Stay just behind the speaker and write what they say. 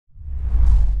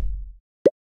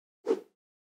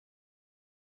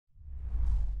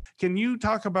Can you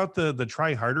talk about the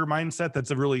try harder mindset?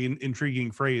 That's a really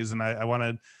intriguing phrase, and I want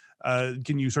to.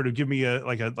 Can you sort of give me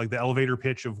like the elevator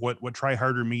pitch of what try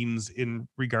harder means in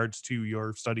regards to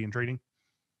your study and training?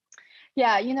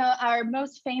 Yeah, our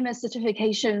most famous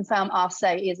certification from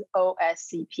offsite is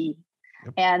OSCP.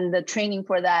 Yep. And the training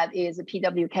for that is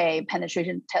PWK,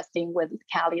 penetration testing with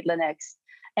Kali Linux.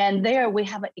 And there we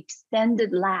have an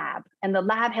extended lab, and the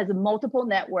lab has multiple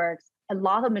networks, a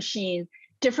lot of machines,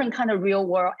 different kind of real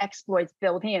world exploits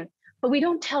built in. But we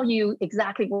don't tell you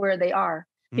exactly where they are,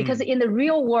 because in the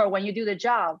real world, when you do the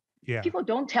job, people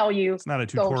don't tell you, it's not a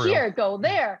tutorial. Go here, go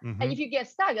there. And if you get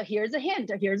stuck, here's a hint,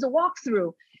 here's a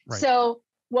walkthrough. Right. So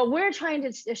what we're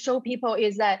trying to show people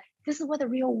is that this is what the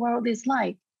real world is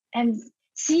like, and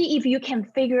see if you can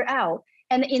figure out.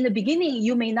 And in the beginning,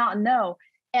 you may not know.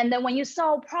 And then when you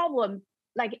solve problem,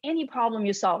 like any problem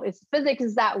you solve, it's physics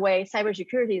is that way,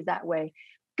 cybersecurity is that way.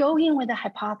 Go in with a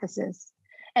hypothesis.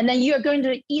 And then you're going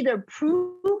to either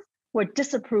prove or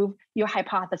disapprove your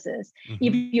hypothesis.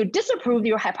 If you disapprove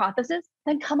your hypothesis,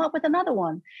 then come up with another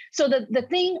one. So the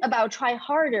thing about try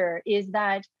harder is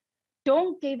that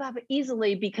don't give up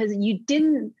easily because you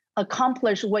didn't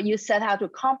accomplish what you set out to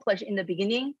accomplish in the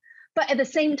beginning. But at the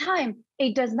same time,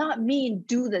 it does not mean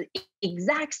do the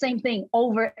exact same thing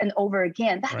over and over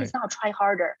again. That is not try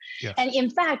harder. Yes. And in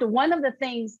fact, one of the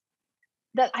things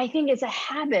that I think is a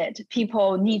habit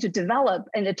people need to develop,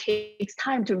 and it takes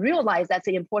time to realize that's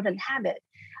an important habit.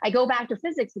 I go back to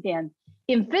physics again.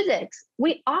 In physics,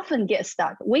 we often get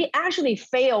stuck. We actually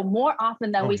fail more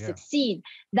often than we succeed.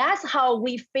 That's how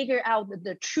we figure out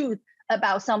the truth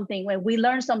about something, when we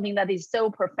learn something that is so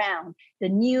profound, the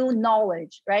new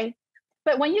knowledge, right?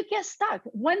 But when you get stuck,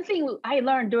 one thing I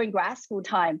learned during grad school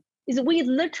time is we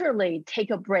literally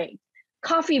take a break,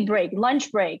 coffee break,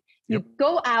 lunch break. You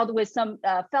go out with some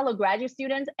fellow graduate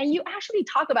students and you actually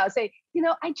talk about, say,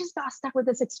 I just got stuck with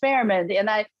this experiment. And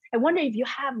I wonder if you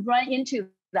have run into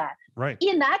that. Right.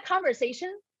 In that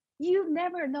conversation, you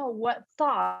never know what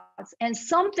thoughts and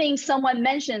something someone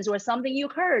mentions or something you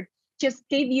heard just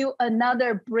give you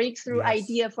another breakthrough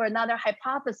idea for another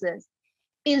hypothesis.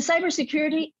 In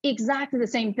cybersecurity, exactly the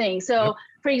same thing. So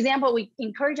for example, we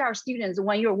encourage our students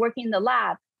when you're working in the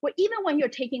lab, or even when you're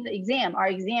taking the exam, our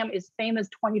exam is famous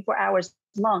 24 hours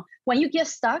long. When you get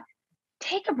stuck,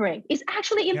 take a break. It's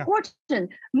actually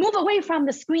important. Move away from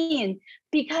the screen,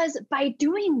 because by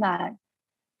doing that,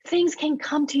 things can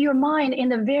come to your mind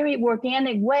in a very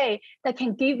organic way that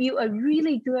can give you a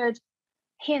really good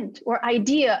hint or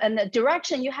idea and the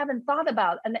direction you haven't thought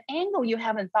about and the angle you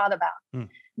haven't thought about.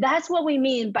 That's what we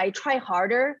mean by try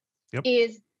harder,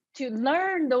 is to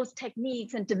learn those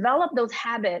techniques and develop those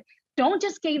habits. Don't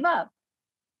just give up,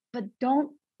 but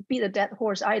don't be the dead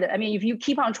horse either. I mean, if you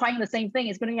keep on trying the same thing,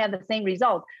 it's going to have the same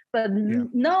result. But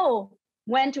know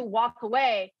when to walk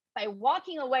away. By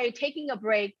walking away, taking a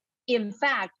break, in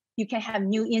fact, you can have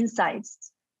new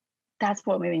insights. That's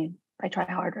what we mean by try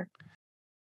harder.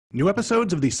 New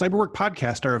episodes of the CyberWork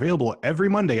podcast are available every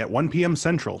Monday at 1 p.m.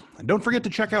 Central. And don't forget to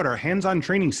check out our hands-on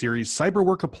training series,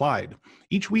 CyberWork Applied.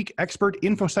 Each week, expert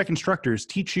Infosec instructors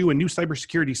teach you a new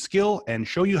cybersecurity skill and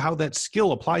show you how that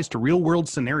skill applies to real-world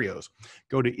scenarios.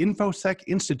 Go to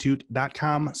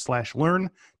infosecinstitute.com/learn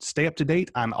to stay up to date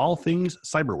on all things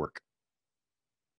CyberWork.